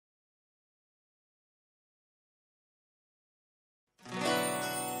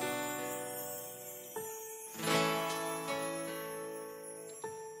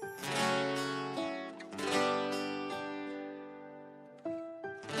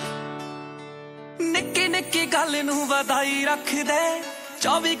ਇੱਕ ਗੱਲ ਨੂੰ ਵਧਾਈ ਰੱਖਦੇ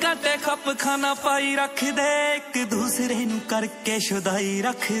 24 ਘੰਟੇ ਖੱਪ ਖਾਨਾ ਪਾਈ ਰੱਖਦੇ ਇੱਕ ਦੂਸਰੇ ਨੂੰ ਕਰਕੇ ਸ਼ੁਦਾਈ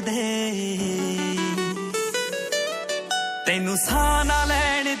ਰੱਖਦੇ ਤੈਨੂੰ ਸਾਹ ਨਾ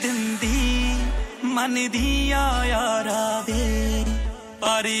ਲੈਣ ਦਿੰਦੀ ਮੰਨਦੀਆਂ ਯਾਰਾ ਵੇ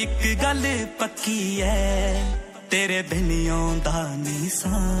ਪਰ ਇੱਕ ਗੱਲ ਪੱਕੀ ਐ ਤੇਰੇ ਬਿਨ ਆਉਂਦਾ ਨਹੀਂ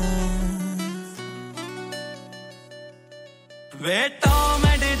ਸਾਂ ਵੇ ਟੌਮ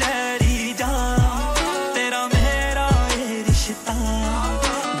ਐਂਡ ਜੈਰੀ ਜਾ ਤੇਰਾ ਮੇਰਾ ਇਹ ਰਿਸ਼ਤਾ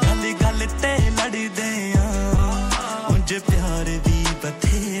ਗੱਲ ਗੱਲ ਤੇ ਲੜਦੇ ਆਂ ਉਂਝ ਪਿਆਰ ਵੀ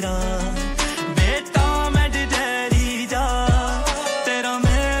ਬਥੇਰਾ ਵੇ ਟੌਮ ਐਂਡ ਜੈਰੀ ਜਾ ਤੇਰਾ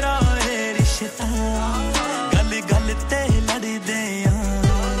ਮੇਰਾ ਇਹ ਰਿਸ਼ਤਾ ਗੱਲ ਗੱਲ ਤੇ ਲੜਦੇ ਆਂ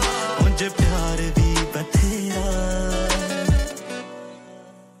ਉਂਝ ਪਿਆਰ ਵੀ ਬਥੇਰਾ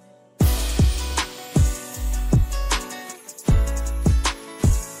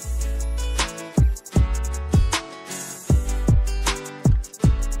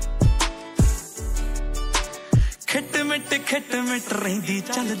ਖਿੱਟ ਮਿੱਟ ਰਹਿੰਦੀ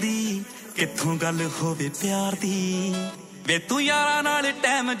ਚੱਲਦੀ ਕਿੱਥੋਂ ਗੱਲ ਹੋਵੇ ਪਿਆਰ ਦੀ ਵੇ ਤੂੰ ਯਾਰਾਂ ਨਾਲ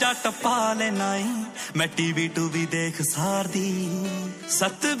ਟਾਈਮ ਜਾ ਟਪਾ ਲੈਣਾ ਏ ਮੈਂ ਟੀਵੀ ਟੂਵੀ ਦੇਖ ਸਾਰਦੀ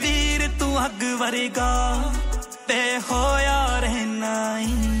ਸਤਵੀਰ ਤੂੰ ਅੱਗ ਵਰਗਾ ਤੇ ਹੋਇਆ ਰਹਿਣਾ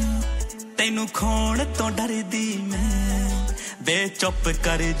ਏ ਤੈਨੂੰ ਖੋਣ ਤੋਂ ਡਰਦੀ ਮੈਂ ਵੇ ਚੁੱਪ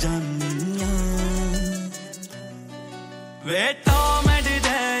ਕਰ ਜਾਨੀ ਆਂ ਵੇ ਟੌਮ ਐਂਡ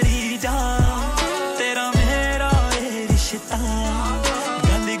ਜੈਰੀ ਜਾ ਤੇਰਾ ਮੇਰਾ ਇਹ ਰਿਸ਼ਤਾ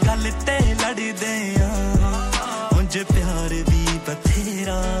ਗੱਲ ਗੱਲ ਤੇ ਲੜਦੇ ਆਂ ਉਂਝ ਪਿਆਰ ਵੀ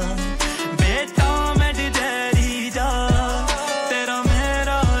ਬਥੇਰਾ ਵੇ ਟੌਮ ਐਂਡ ਜੈਰੀ ਜਾ ਤੇਰਾ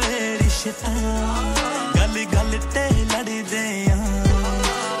ਮੇਰਾ ਇਹ ਰਿਸ਼ਤਾ ਗੱਲ ਗੱਲ ਤੇ ਲੜਦੇ ਆਂ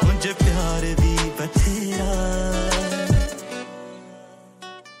ਉਂਝ ਪਿਆਰ ਵੀ ਬਥੇਰਾ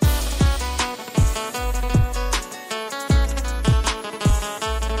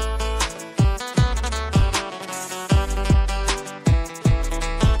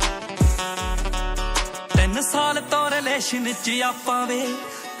ਸਾਲ ਤੋਂ ਰਿਲੇਸ਼ਨ ਚ ਆਪਾਂ ਵੇ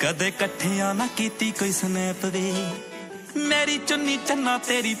ਕਦੇ ਇਕੱਠਿਆਂ ਨਾ ਕੀਤੀ ਕੋਈ ਸਨੈਪ ਵੇ ਮੇਰੀ ਚੁੰਨੀ ਚੰਨਾ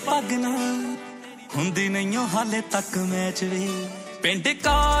ਤੇਰੀ ਪੱਗ ਨਾ ਹੁੰਦੀ ਨਹੀਂ ਓ ਹਾਲੇ ਤੱਕ ਮੈਚ ਵੇ ਪਿੰਡ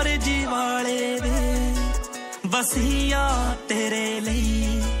ਕਾਰਜੀ ਵਾਲੇ ਵੇ ਬਸੀਆ ਤੇਰੇ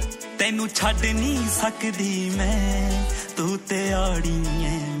ਲਈ ਤੈਨੂੰ ਛੱਡ ਨਹੀਂ ਸਕਦੀ ਮੈਂ ਤੂੰ ਤੇ ਆੜੀ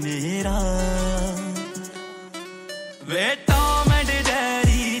ਐ ਮੇਰਾ ਵੇ ਟੌਮ ਐਂਡ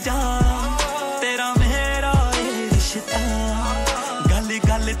ਜੈਰੀ ਜਾ ਗੱਲ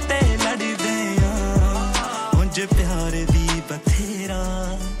ਗੱਲ ਤੇ ਲੜਦੇ ਆਂ ਉਂਝ ਪਿਆਰ ਵੀ ਬਥੇਰਾ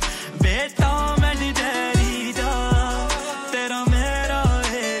ਵੇ ਟੌਮ ਐਂਡ ਜੈਰੀ ਜਾ ਤੇਰਾ ਮੇਰਾ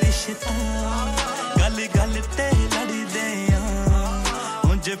ਇਹ ਰਿਸ਼ਤਾ ਗੱਲ ਗੱਲ ਤੇ ਲੜਦੇ ਆਂ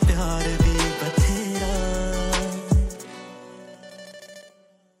ਉਂਝ ਪਿਆਰ ਵੀ ਬਥੇਰਾ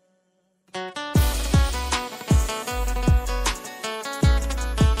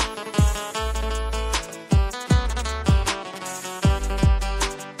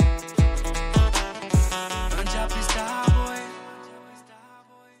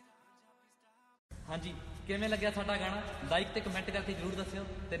ਹਾਂਜੀ ਕਿਵੇਂ ਲੱਗਿਆ ਸਾਡਾ ਗਾਣਾ ਲਾਈਕ ਤੇ ਕਮੈਂਟ ਕਰਕੇ ਜਰੂਰ ਦੱਸਿਓ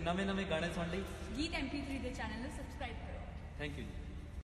ਤੇ ਨਵੇਂ ਗਾਣੇ ਸੁਣਨ ਲਈ ਗੀਤ MP3 ਦੇ ਚੈਨਲ ਨੂੰ ਸਬਸਕ੍ਰਾਈਬ ਕਰੋ ਥੈਂਕ ਯੂ ਜੀ